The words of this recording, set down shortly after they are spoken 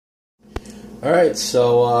Alright,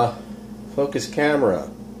 so, focus camera.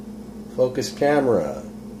 Focus camera.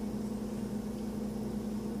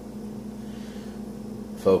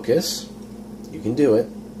 Focus. You can do it.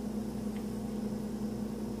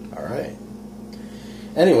 Alright.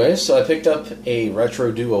 Anyway, so I picked up a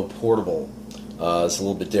Retro Duo portable. It's a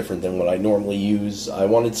little bit different than what I normally use. I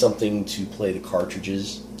wanted something to play the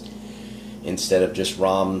cartridges instead of just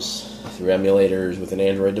ROMs through emulators with an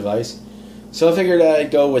Android device. So I figured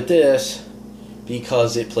I'd go with this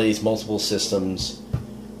because it plays multiple systems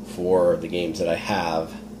for the games that I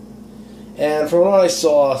have. And from what I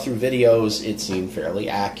saw through videos, it seemed fairly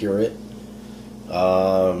accurate.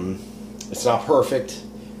 It's not perfect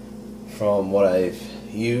from what I've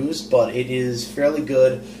used, but it is fairly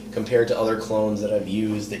good compared to other clones that I've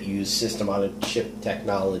used that use system-on-a-chip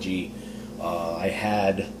technology.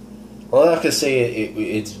 I'm not going to say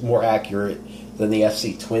it's more accurate than the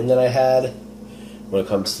FC Twin that I had when it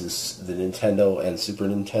comes to the Nintendo and Super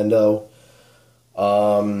Nintendo.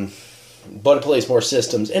 But it plays more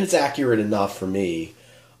systems, and it's accurate enough for me.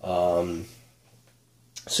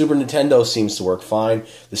 Super Nintendo seems to work fine.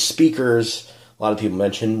 The speakers, a lot of people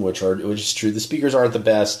mention, which is true, the speakers aren't the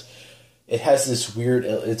best. It has this weird,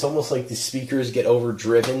 it's almost like the speakers get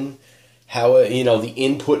overdriven. How, the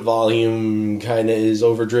input volume kind of is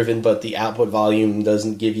overdriven, but the output volume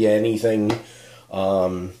doesn't give you anything.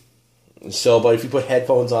 But if you put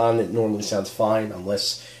headphones on, it normally sounds fine,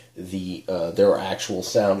 unless there are actual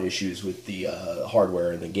sound issues with the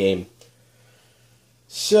hardware in the game.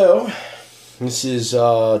 So, this is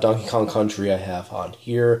Donkey Kong Country I have on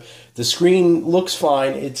here. The screen looks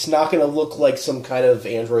fine. It's not going to look like some kind of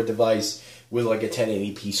Android device with like a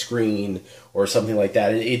 1080p screen or something like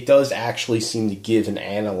that. It does actually seem to give an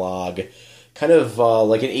analog, kind of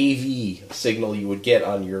like an AV signal you would get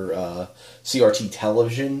on your CRT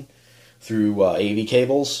television through AV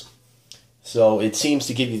cables. So it seems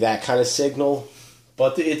to give you that kind of signal,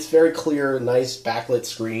 but it's very clear, nice backlit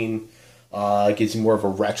screen. It gives you more of a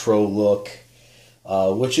retro look,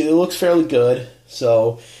 which it looks fairly good.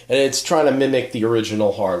 So, and it's trying to mimic the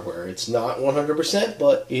original hardware. It's not 100%,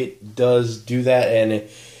 but it does do that, and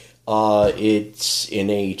it's in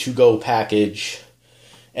a to-go package,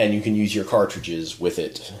 and you can use your cartridges with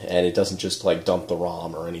it, and it doesn't just like dump the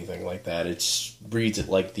ROM or anything like that. It reads it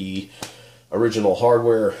like the original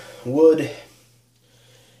hardware would,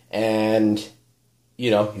 and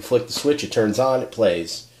you flick the switch, it turns on, it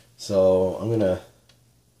plays. So I'm gonna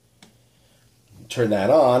turn that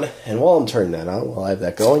on, and while I'm turning that on, while I have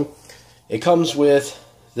that going, it comes with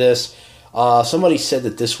this. Somebody said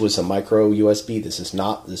that this was a micro USB. This is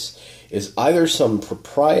not. This is either some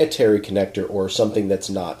proprietary connector or something that's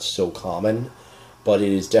not so common, but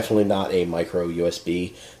it is definitely not a micro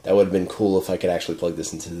USB. That would have been cool if I could actually plug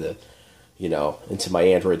this into the into my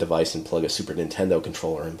Android device and plug a Super Nintendo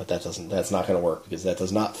controller in, but that's not going to work because that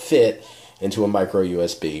does not fit into a micro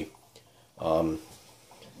USB. Wow.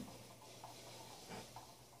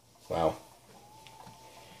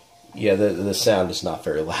 Yeah, the sound is not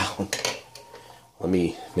very loud. Let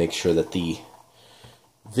me make sure that the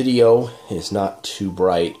video is not too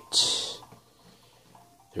bright.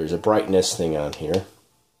 There's a brightness thing on here.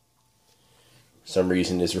 For some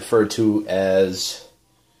reason is referred to as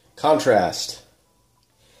contrast,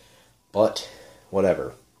 but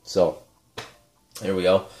whatever. So there we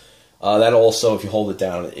go. That also, if you hold it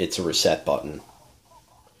down, it's a reset button.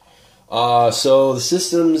 So the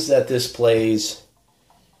systems that this plays,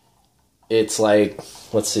 it's like,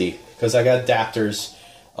 let's see, because I got adapters.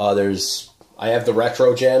 I have the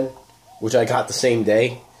Retro Gen, which I got the same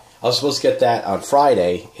day. I was supposed to get that on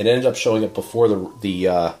Friday. It ended up showing up before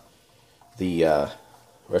the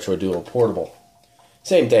Retro Duo portable.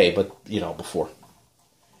 Same day, but, before.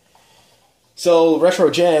 So, Retro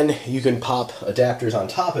Gen, you can pop adapters on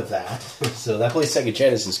top of that. So, that plays Sega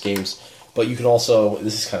Genesis games. But you can also,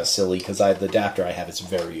 this is kind of silly, because the adapter I have is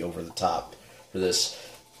very over the top for this.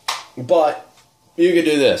 But, you can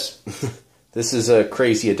do this. This is a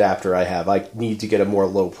crazy adapter I have. I need to get a more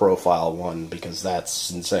low-profile one, because that's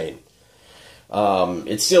insane.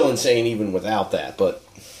 It's still insane even without that, but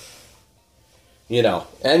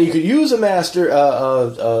and you could use a master,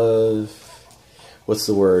 what's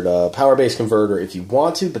the word, power-based converter if you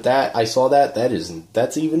want to, but I saw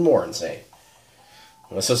that's even more insane.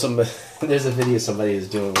 So there's a video somebody is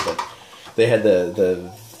doing with it. They had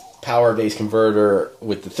the power-based converter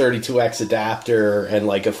with the 32X adapter and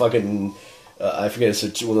like a fucking, I forget,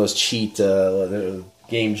 it's one of those cheat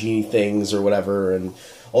Game Genie things or whatever, and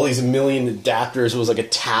all these million adapters. It was like a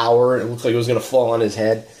tower, and it looked like it was going to fall on his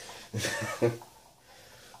head.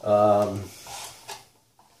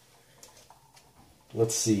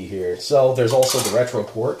 let's see here. So there's also the retro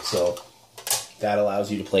port, so that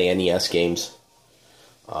allows you to play NES games.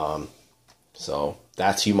 So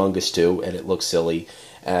that's humongous too, and it looks silly.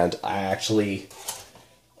 And I actually,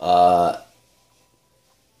 as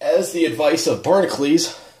the advice of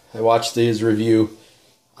Barnacules, I watched his review.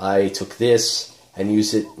 I took this and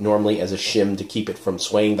used it normally as a shim to keep it from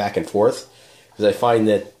swaying back and forth, because I find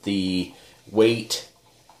that the weight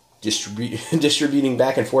distributing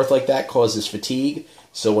back and forth like that causes fatigue.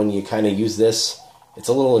 So when you kind of use this,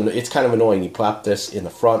 it's kind of annoying. You pop this in the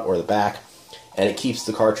front or the back, and it keeps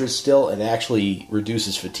the cartridge still and actually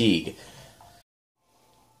reduces fatigue.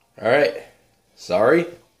 Alright, sorry.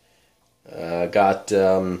 Got,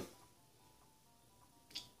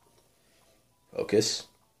 focus.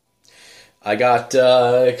 I got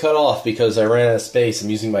cut off because I ran out of space. I'm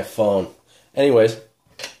using my phone. Anyways,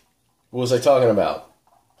 what was I talking about?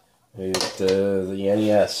 The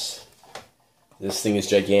NES. This thing is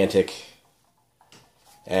gigantic,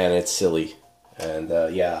 and it's silly. And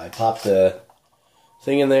yeah, I popped the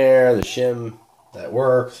thing in there, the shim, that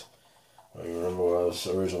worked. I don't even remember what I was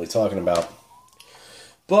originally talking about.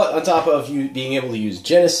 But on top of you being able to use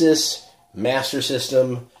Genesis, Master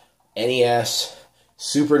System, NES,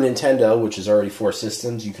 Super Nintendo, which is already 4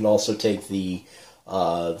 systems, you can also take the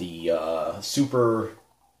Super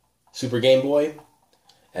Game Boy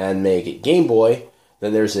and make it Game Boy.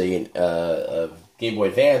 Then there's a Game Boy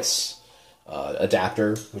Advance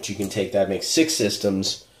adapter, which you can take. That makes 6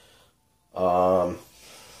 systems. Boy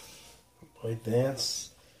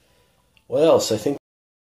Advance. What else? I think.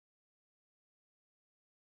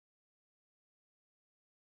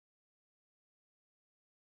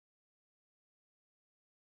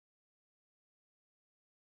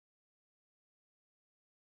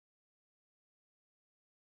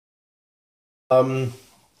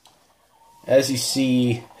 As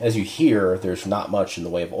you hear, there's not much in the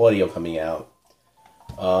way of audio coming out.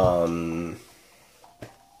 Let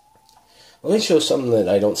me show something that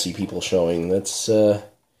I don't see people showing. That's the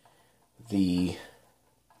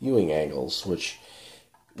viewing angles, which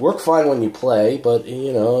work fine when you play, but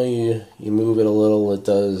you know, you move it a little, it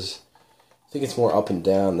does. I think it's more up and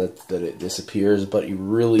down that it disappears, but you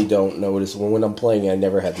really don't notice. When I'm playing, I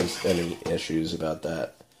never had any issues about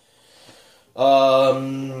that.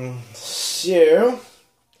 So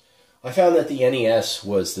I found that the NES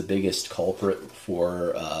was the biggest culprit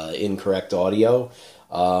for incorrect audio.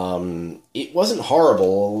 It wasn't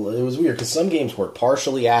horrible. It was weird because some games were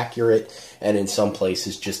partially accurate, and in some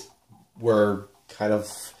places just were kind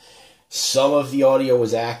of, some of the audio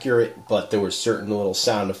was accurate, but there were certain little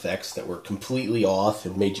sound effects that were completely off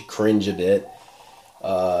and made you cringe a bit.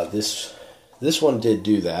 This one did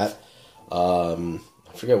do that. I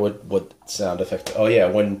forget what sound effect. Oh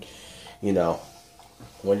yeah, when you're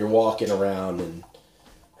walking around and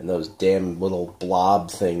those damn little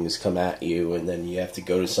blob things come at you, and then you have to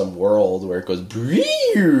go to some world where it goes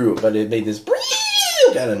brew, but it made this brew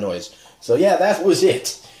kind of noise. So yeah, that was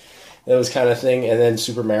it. That was kind of thing. And then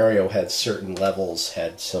Super Mario had certain levels,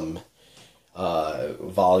 had some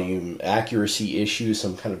volume accuracy issues,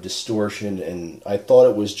 some kind of distortion, and I thought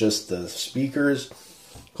it was just the speakers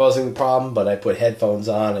causing the problem, but I put headphones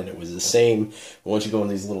on and it was the same. Once you go in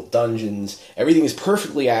these little dungeons, everything is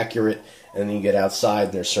perfectly accurate, and then you get outside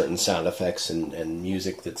and there's certain sound effects and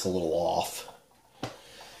music that's a little off.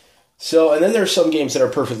 So, and then there's some games that are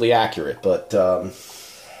perfectly accurate, but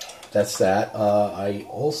that's that. I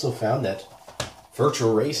also found that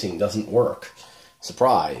Virtual Racing doesn't work.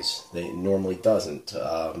 Surprise, it normally doesn't,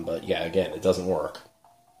 but yeah, again, it doesn't work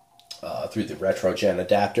through the RetroGen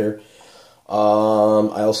adapter. I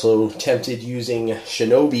also attempted using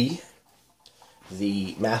Shinobi,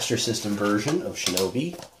 the Master System version of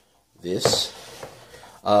Shinobi, this,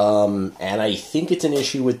 and I think it's an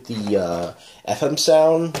issue with the FM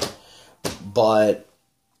sound, but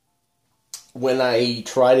when I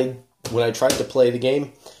tried to play the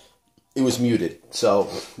game, it was muted. So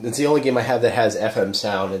it's the only game I have that has FM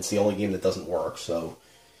sound. It's the only game that doesn't work. So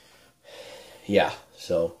yeah,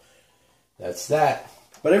 so that's that.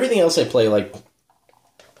 But everything else I play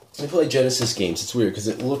Genesis games. It's weird because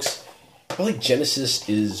it looks, I feel like Genesis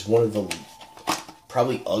is one of the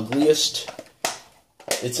probably ugliest.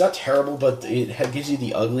 It's not terrible, but it gives you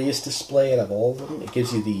the ugliest display out of all of them. It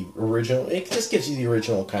gives you the original. It just gives you the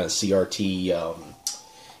original kind of CRT,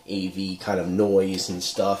 AV kind of noise and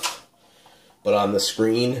stuff. But on the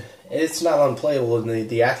screen, it's not unplayable, and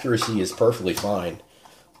the accuracy is perfectly fine.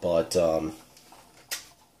 But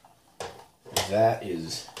that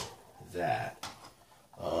is that.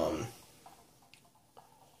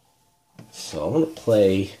 So I'm going to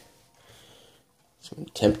play, so I'm going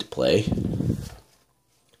to attempt to play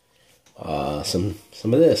some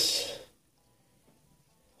of this.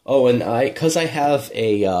 Oh, and because I have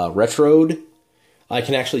a Retrode, I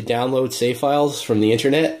can actually download save files from the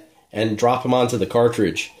internet and drop them onto the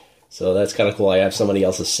cartridge. So that's kind of cool. I have somebody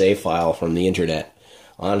else's save file from the internet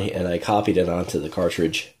on, and I copied it onto the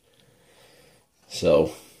cartridge.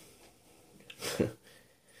 So I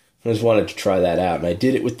just wanted to try that out, and I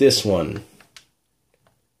did it with this one.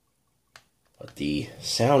 But the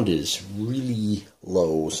sound is really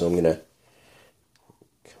low, so I'm gonna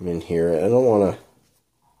come in here. I don't want to.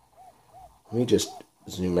 Let me just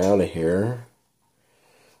zoom out of here.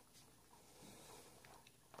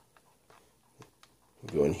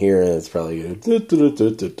 Go in here, and it's probably gonna.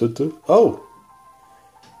 Oh,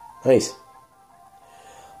 nice!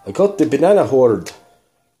 I got the banana horde.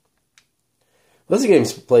 This game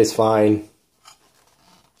plays fine.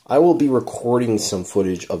 I will be recording some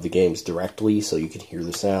footage of the games directly so you can hear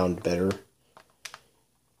the sound better.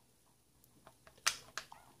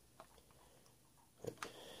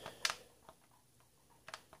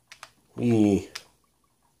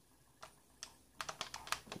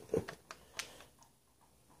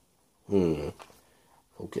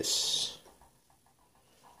 Focus.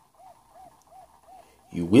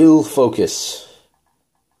 You will focus,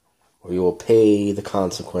 or you will pay the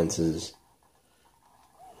consequences.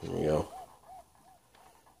 There you go.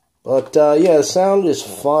 But, yeah, the sound is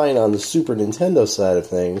fine on the Super Nintendo side of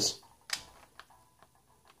things.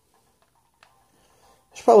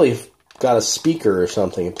 It's probably got a speaker or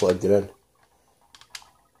something and plugged it in.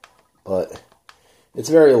 But it's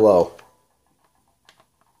very low.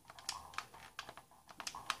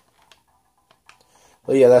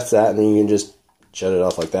 But yeah, that's that. And you can just shut it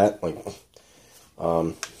off like that. Like,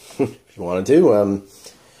 if you want to.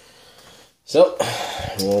 So,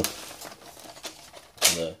 well,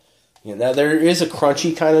 now there is a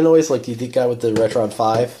crunchy kind of noise like you got with the Retron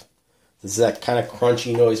 5. This is that kind of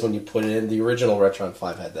crunchy noise when you put it in. The original Retron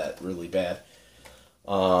 5 had that really bad.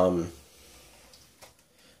 I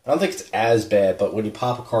don't think it's as bad, but when you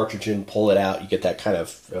pop a cartridge in, pull it out, you get that kind of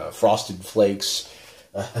Frosted Flakes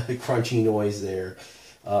crunchy noise there.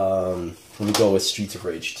 Let me go with Streets of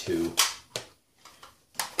Rage 2.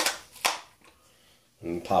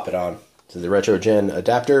 And pop it on to the RetroGen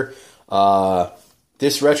adapter.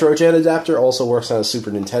 This RetroGen adapter also works on a Super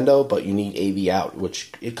Nintendo, but you need AV out,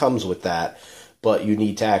 which it comes with that. But you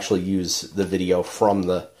need to actually use the video from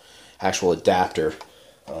the actual adapter.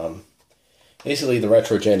 Basically, the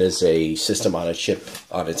RetroGen is a system on a chip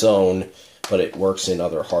on its own, but it works in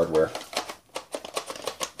other hardware.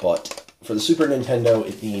 But for the Super Nintendo,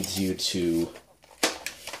 it needs you to...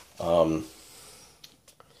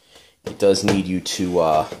 it does need you to...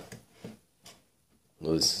 it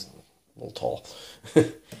was a little tall.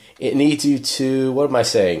 It needs you to... What am I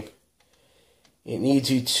saying? It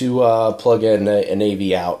needs you to plug in an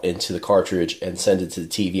AV out into the cartridge and send it to the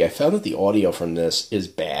TV. I found that the audio from this is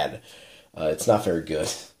bad. It's not very good.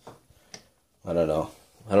 I don't know.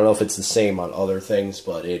 I don't know if it's the same on other things,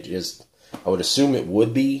 but it is... I would assume it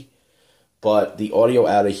would be. But the audio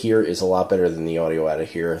out of here is a lot better than the audio out of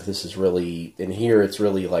here. This is really... In here, it's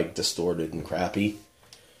really, like, distorted and crappy.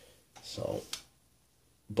 So...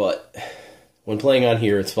 But... When playing on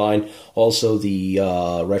here, it's fine. Also, the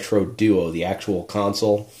Retro Duo, the actual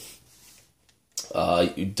console,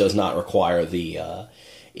 it does not require the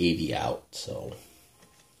AV out. So,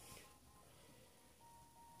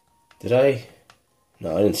 did I?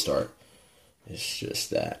 No, I didn't start. It's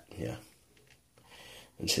just that, yeah.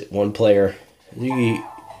 Let's hit one player.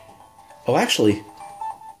 Oh, actually,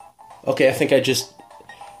 okay. I think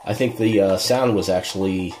the sound was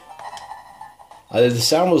actually. Either the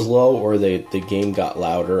sound was low or the game got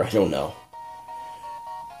louder. I don't know.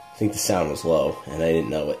 I think the sound was low, and I didn't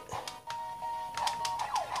know it.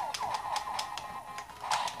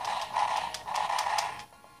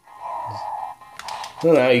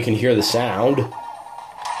 Well, now you can hear the sound.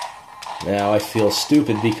 Now I feel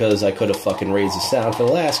stupid because I could have fucking raised the sound for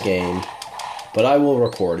the last game. But I will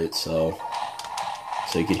record it, so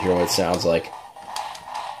you can hear what it sounds like.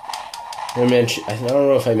 I don't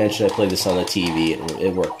know if I mentioned I played this on the TV.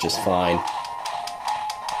 It worked just fine.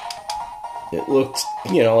 It looked,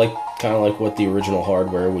 like kind of like what the original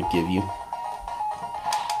hardware would give you,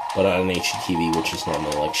 but on an HDTV, which is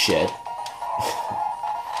normally like shit.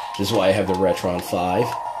 Which is why I have the Retron 5.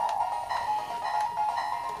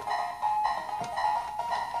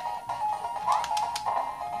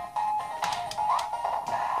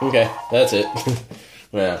 Okay, that's it.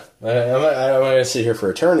 Yeah, I'm not going to sit here for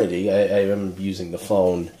eternity. I am using my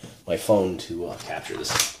phone to capture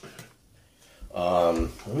this. Let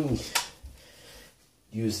me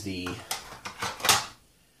use the...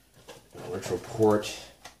 Where retro port.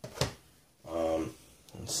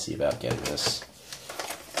 Let's see about getting this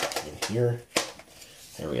in here.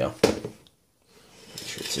 There we go. Make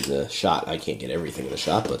sure it's in the shot. I can't get everything in the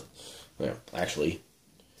shot, but yeah, actually,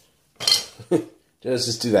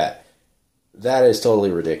 just do that. That is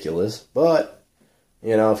totally ridiculous, but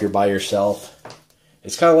you know, if you're by yourself,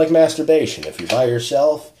 it's kind of like masturbation. If you're by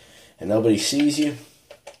yourself and nobody sees you,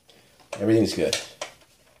 everything's good.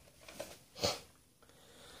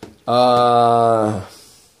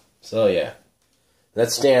 So yeah,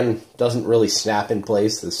 that stand doesn't really snap in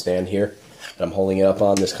place. The stand here that I'm holding it up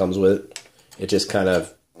on, this comes with it. It just kind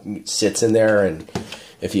of sits in there, and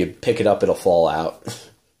if you pick it up, it'll fall out.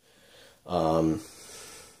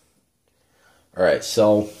 Alright,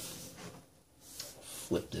 so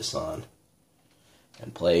flip this on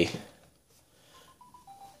and play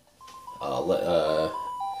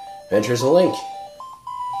Adventures of Link.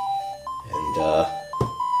 And,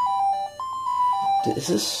 is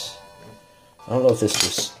this... I don't know if this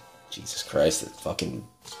was... Jesus Christ, that fucking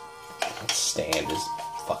stand is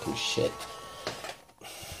fucking shit.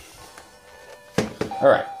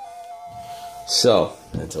 Alright. So,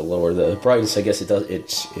 and to lower the brightness, I guess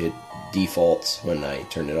it defaults when I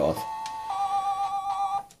turn it off.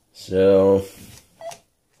 So,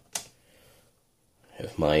 I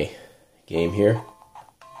have my game here.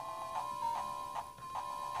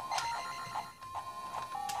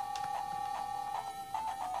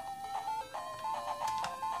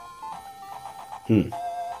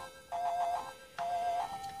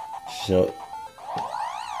 So,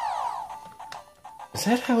 is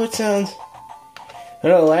that how it sounds? I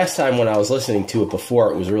know the last time when I was listening to it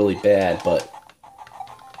before, it was really bad, but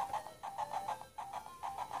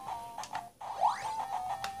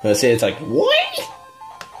I say it's like, what?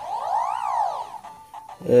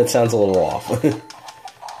 It sounds a little off.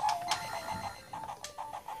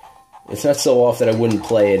 It's not so off that I wouldn't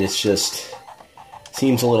play it, it's just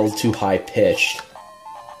seems a little too high-pitched.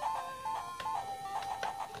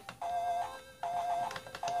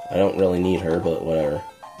 I don't really need her, but whatever.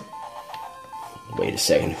 Wait a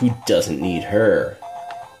second, who doesn't need her?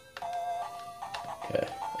 Okay.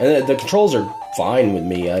 And the controls are fine with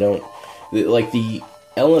me. I don't... Like, the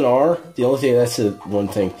L and R, the only thing, that's the one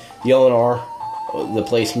thing. The L and R, the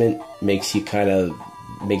placement makes you kind of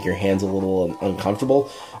make your hands a little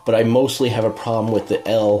uncomfortable. But I mostly have a problem with the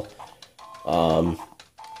L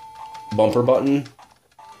bumper button,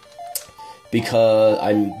 because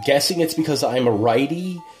I'm guessing it's because I'm a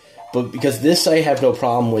righty, but because this I have no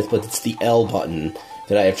problem with, but it's the L button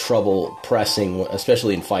that I have trouble pressing,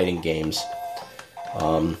 especially in fighting games.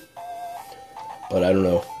 But I don't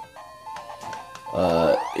know.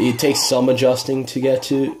 It takes some adjusting to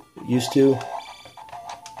get used to,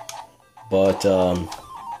 but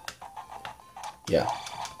yeah.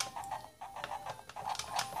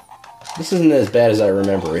 This isn't as bad as I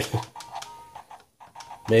remember it.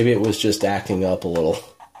 Maybe it was just acting up a little.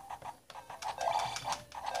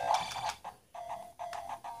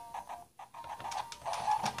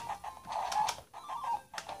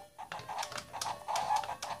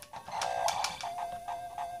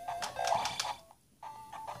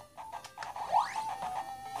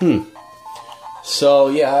 So,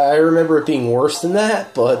 yeah, I remember it being worse than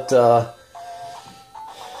that, but,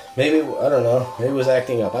 maybe, I don't know, maybe it was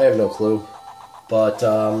acting up, I have no clue. But,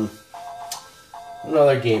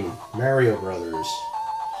 another game, Mario Brothers.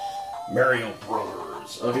 Mario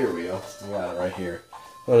Brothers. Oh, here we go. I got it right here.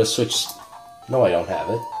 I'm gonna switch. No, I don't have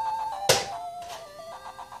it.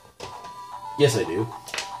 Yes, I do.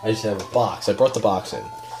 I just have a box. I brought the box in.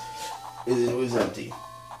 It was empty.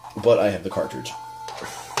 But I have the cartridge.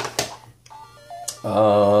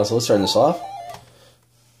 So let's turn this off.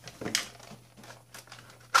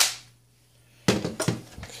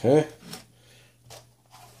 Okay.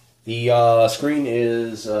 The screen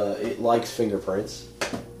is, it likes fingerprints,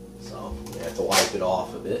 so you have to wipe it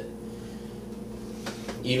off a bit.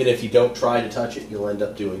 Even if you don't try to touch it, you'll end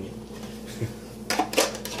up doing it.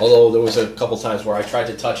 Although there was a couple times where I tried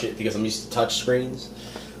to touch it because I'm used to touch screens.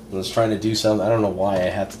 I was trying to do something, I don't know why I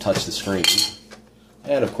had to touch the screen.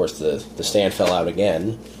 And of course the stand fell out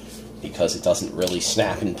again, because it doesn't really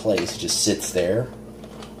snap in place, it just sits there.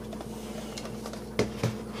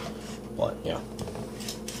 But, yeah.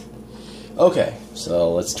 Okay,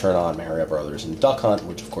 so let's turn on Mario Brothers and Duck Hunt,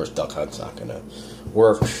 which of course Duck Hunt's not going to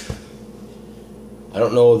work. I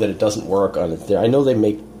don't know that it doesn't work on it. I know they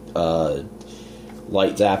make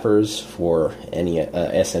light zappers for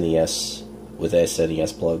SNES with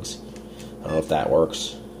SNES plugs. I don't know if that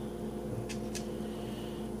works.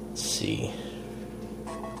 Let's see.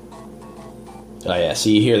 Oh yeah, so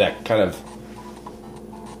you hear that kind of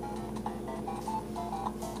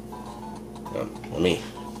Let me.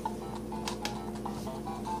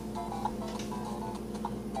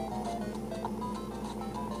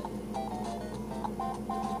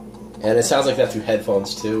 And it sounds like that through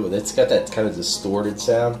headphones too. It's got that kind of distorted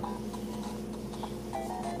sound.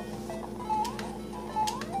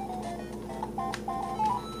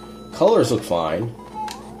 Colors look fine.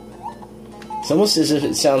 It's almost as if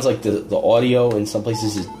it sounds like the audio in some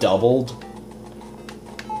places is doubled.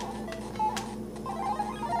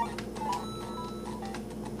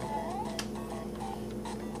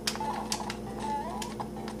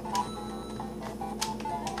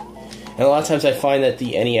 And a lot of times I find that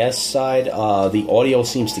the NES side, the audio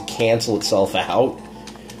seems to cancel itself out.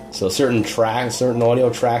 So certain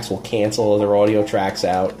audio tracks will cancel other audio tracks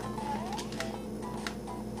out.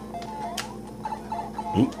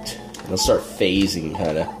 It'll start phasing,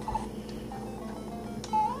 kind of.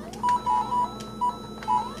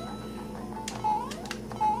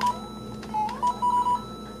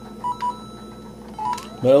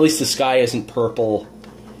 But at least the sky isn't purple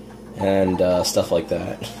and stuff like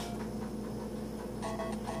that.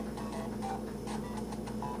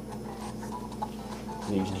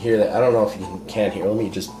 You can hear that. I don't know if you can hear. Let me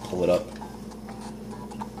just pull it up.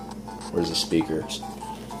 Where's the speakers?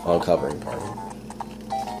 On covering part.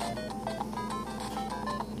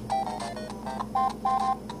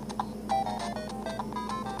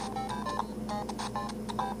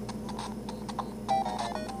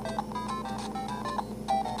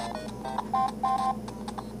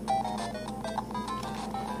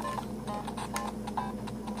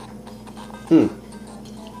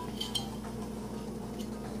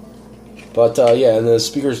 But, yeah, and the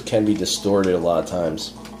speakers can be distorted a lot of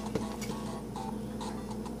times.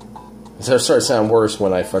 So it started to sound worse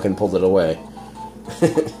when I fucking pulled it away.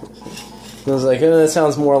 I was like, that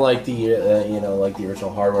sounds more like the, like the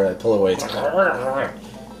original hardware. I pull it away, it's like,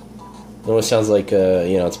 it almost sounds like,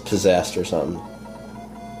 it's possessed or something.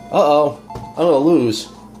 Uh-oh, I'm gonna lose.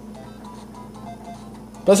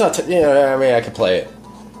 But it's not, I mean, I could play it.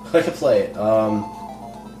 I could play it. Let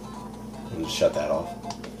me just shut that off.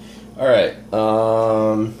 Alright,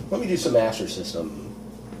 let me do some Master System.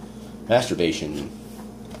 Masturbation.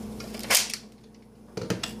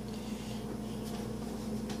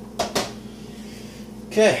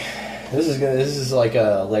 Okay, this is like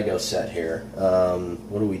a Lego set here.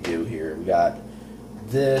 What do we do here? We got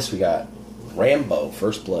this, we got Rambo,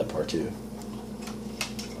 First Blood, Part 2.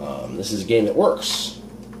 This is a game that works.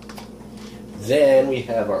 Then we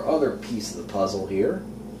have our other piece of the puzzle here.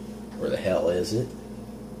 Where the hell is it?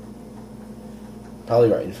 Probably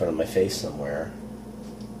right in front of my face somewhere.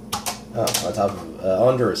 Oh, on top of,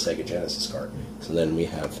 under a Sega Genesis card. So then we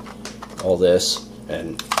have all this,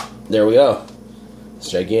 and there we go.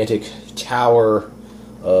 This gigantic tower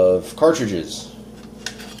of cartridges.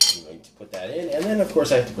 I'm going to put that in, and then of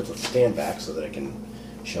course I have to put the stand back so that I can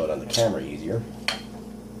show it on the camera easier.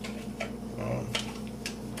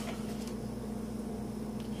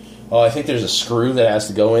 Oh, I think there's a screw that has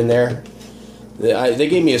to go in there. They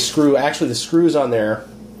gave me a screw. Actually, the screws on there,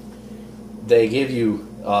 they give you,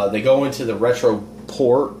 they go into the retro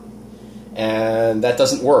port, and that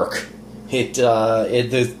doesn't work.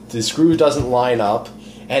 The screw doesn't line up,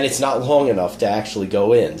 and it's not long enough to actually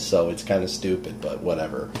go in, so it's kind of stupid, but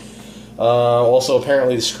whatever. Also,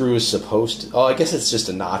 apparently the screw is supposed to... Oh, I guess it's just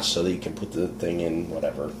a notch so that you can put the thing in,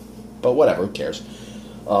 whatever. But whatever, who cares?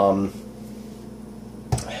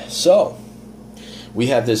 So, we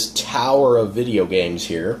have this tower of video games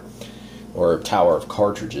here, or tower of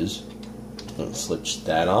cartridges. Let's switch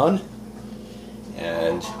that on,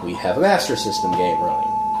 and we have a Master System game running.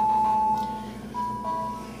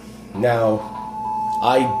 Now,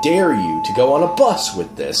 I dare you to go on a bus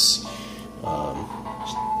with this.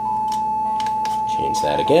 Change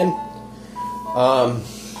that again.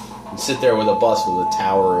 Sit there with a bus with a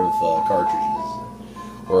tower of cartridges.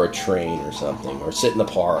 Or a train or something. Or sit in the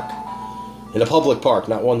park. In a public park,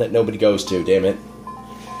 not one that nobody goes to, damn it.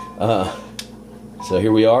 So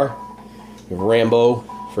here we are. Rambo,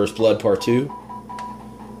 First Blood Part 2.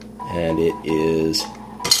 And it is...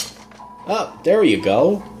 Oh, there you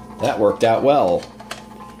go. That worked out well.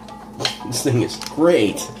 This thing is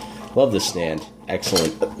great. Love this stand.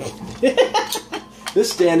 Excellent.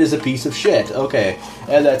 This stand is a piece of shit. Okay,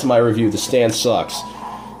 add that to my review. The stand sucks.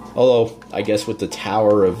 Although, I guess with the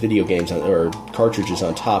tower of video games or cartridges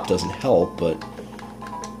on top doesn't help, but...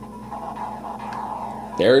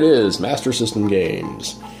 There it is, Master System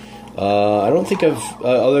games. I don't think I've...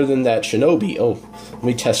 other than that Shinobi... Oh, let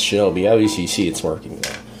me test Shinobi. Obviously, you see it's working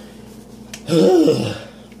now.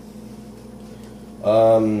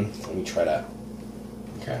 Let me try to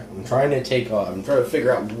Okay, I'm trying to take off. I'm trying to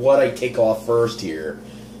figure out what I take off first here.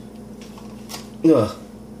 Ugh.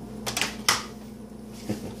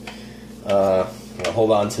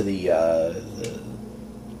 Hold on to the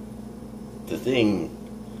thing,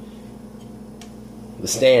 the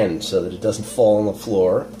stand, so that it doesn't fall on the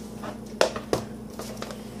floor.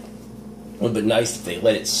 It would have been nice if they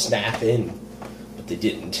let it snap in, but they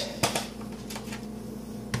didn't.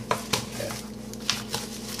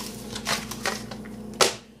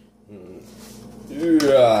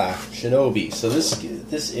 Shinobi. So this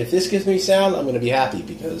if this gives me sound, I'm going to be happy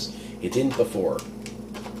because it didn't before.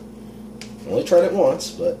 I only tried it once,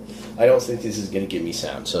 but I don't think this is going to give me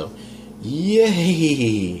sound. So,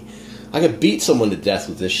 yay! I could beat someone to death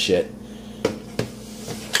with this shit.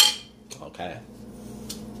 Okay.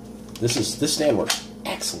 This stand works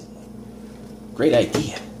excellent. Great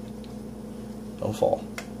idea. Don't fall,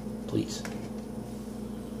 please.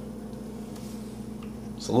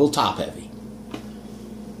 It's a little top heavy.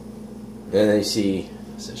 And then you see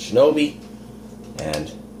it says Shinobi,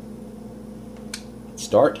 and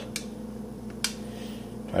start.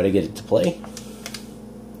 Try to get it to play.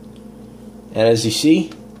 And as you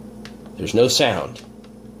see, there's no sound.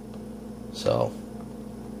 So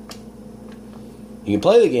you can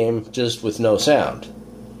play the game just with no sound.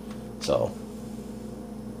 So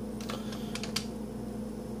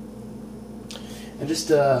I'm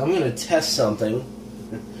going to test something.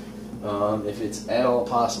 If it's at all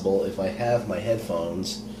possible, if I have my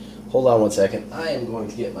headphones. Hold on one second. I am going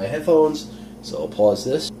to get my headphones, so I'll pause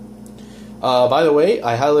this. By the way,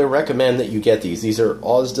 I highly recommend that you get these. These are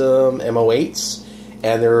Osdom MO8s,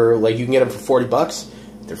 and they're like, you can get them for $40.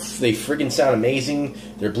 They freaking sound amazing.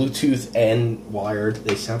 They're Bluetooth and wired.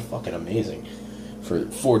 They sound fucking amazing for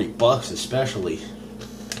 $40, especially.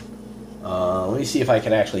 Let me see if I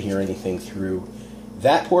can actually hear anything through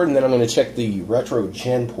that port, and then I'm going to check the Retro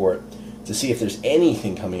Gen port to see if there's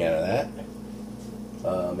anything coming out of that.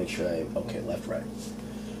 Make sure okay, left, right.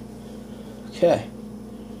 Okay.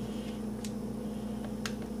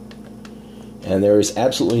 And there is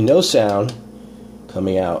absolutely no sound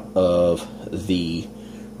coming out of the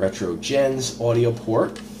Retro Gen's audio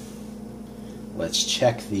port. Let's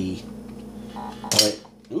check the...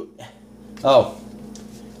 Oh,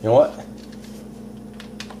 you know what?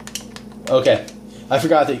 Okay. I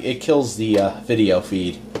forgot that it kills the video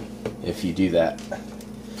feed if you do that.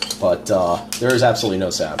 But there is absolutely no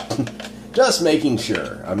sound. Just making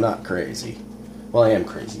sure. I'm not crazy. Well, I am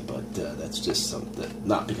crazy, but that's just something,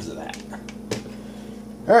 not because of that.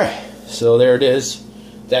 Alright, so there it is.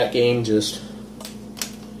 That game just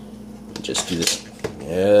do this.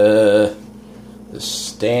 The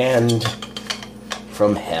stand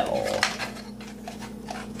from hell.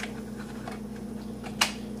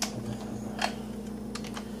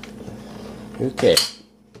 Okay.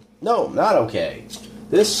 No, not okay.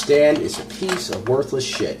 This stand is a piece of worthless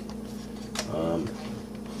shit.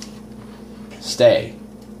 Stay.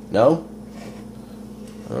 No?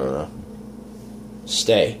 I don't know.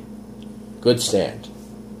 Stay. Good stand.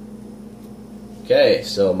 Okay,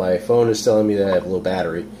 so my phone is telling me that I have low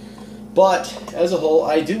battery. But, as a whole,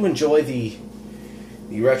 I do enjoy the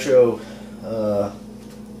retro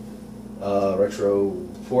retro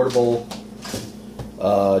portable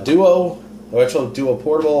Duo. Retro Duo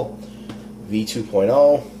Portable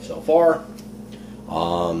V2.0 so far.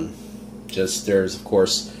 There's, of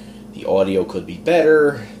course, the audio could be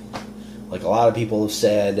better, like a lot of people have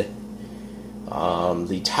said.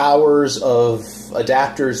 The towers of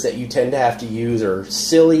adapters that you tend to have to use are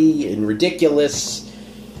silly and ridiculous.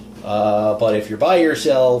 But if you're by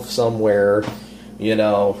yourself somewhere, you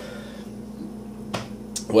know,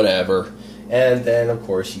 whatever. And then, of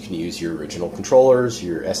course, you can use your original controllers,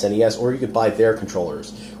 your SNES, or you could buy their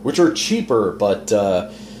controllers, which are cheaper, but,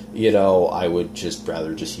 you know, I would just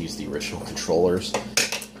rather just use the original controllers.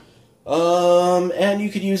 And you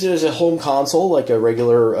could use it as a home console, like a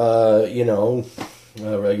regular, you know,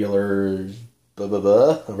 a regular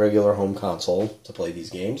home console to play these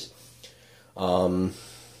games. This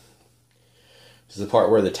is the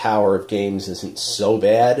part where the tower of games isn't so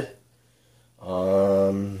bad.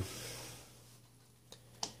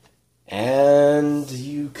 And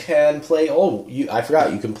you can play... I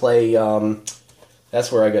forgot. You can play...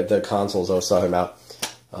 that's where I got the consoles I was talking about.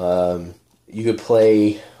 You could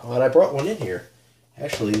play... Oh, and I brought one in here.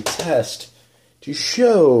 Actually, test to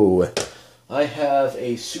show. I have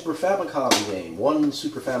a Super Famicom game. One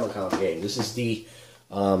Super Famicom game. This is the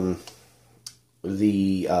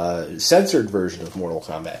censored version of Mortal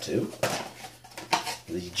Kombat 2.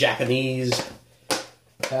 The Japanese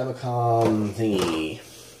Famicom thingy.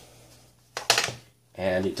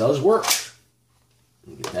 And it does work.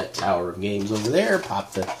 Get that tower of games over there.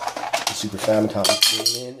 Pop the Super Famicom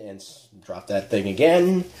screen in and drop that thing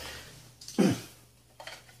again. Put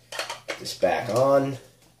this back on.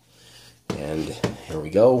 And here we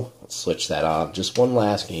go. Let's switch that on. Just one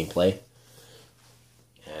last gameplay.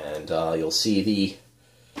 And you'll see the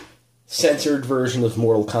censored version of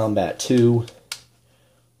Mortal Kombat 2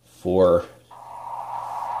 for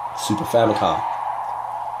Super Famicom.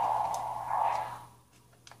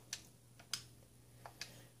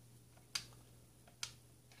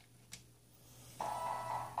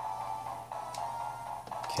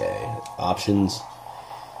 Okay, options.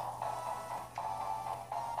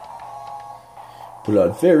 Put it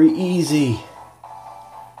on very easy.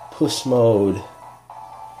 Push mode.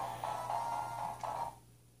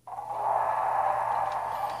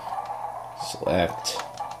 Select.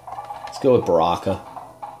 Let's go with Baraka.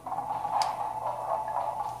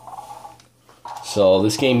 So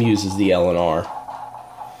this game uses the LNR.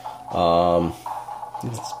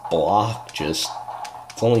 It's block, it's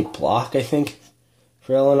only block, I think,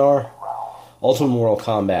 for LNR. Ultimate Mortal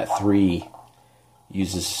Kombat 3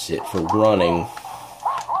 uses it for running.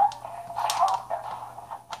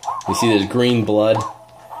 You see there's green blood.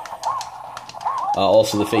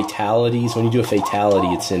 Also the fatalities. When you do a fatality,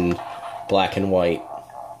 it's in black and white.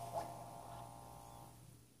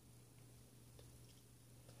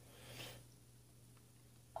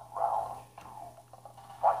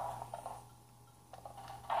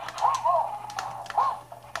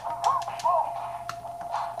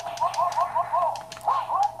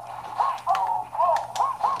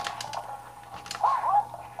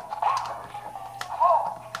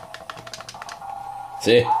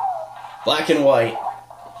 See? Black and white.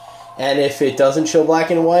 And if it doesn't show black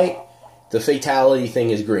and white, the fatality thing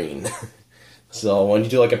is green. So when you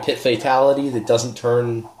do like a pit fatality that doesn't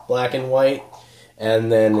turn black and white,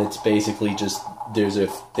 and then it's basically just, there's a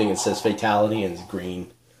thing that says fatality and it's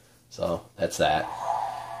green. So that's that.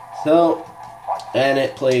 So, and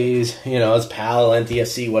it plays, it's PAL,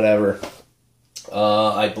 NTSC, whatever.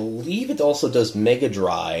 I believe it also does Mega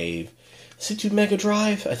Drive. Does it do Mega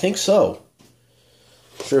Drive? I think so.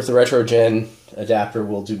 Sure, if the Retro Gen adapter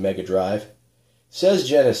will do Mega Drive. It says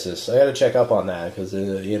Genesis. I gotta check up on that, because,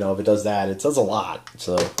 if it does that, it does a lot.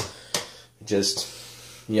 So, just,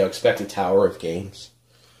 expect a tower of games.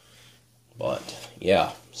 But,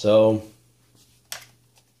 yeah. So,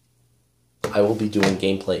 I will be doing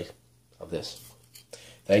gameplay of this.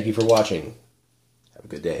 Thank you for watching. Have a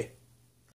good day.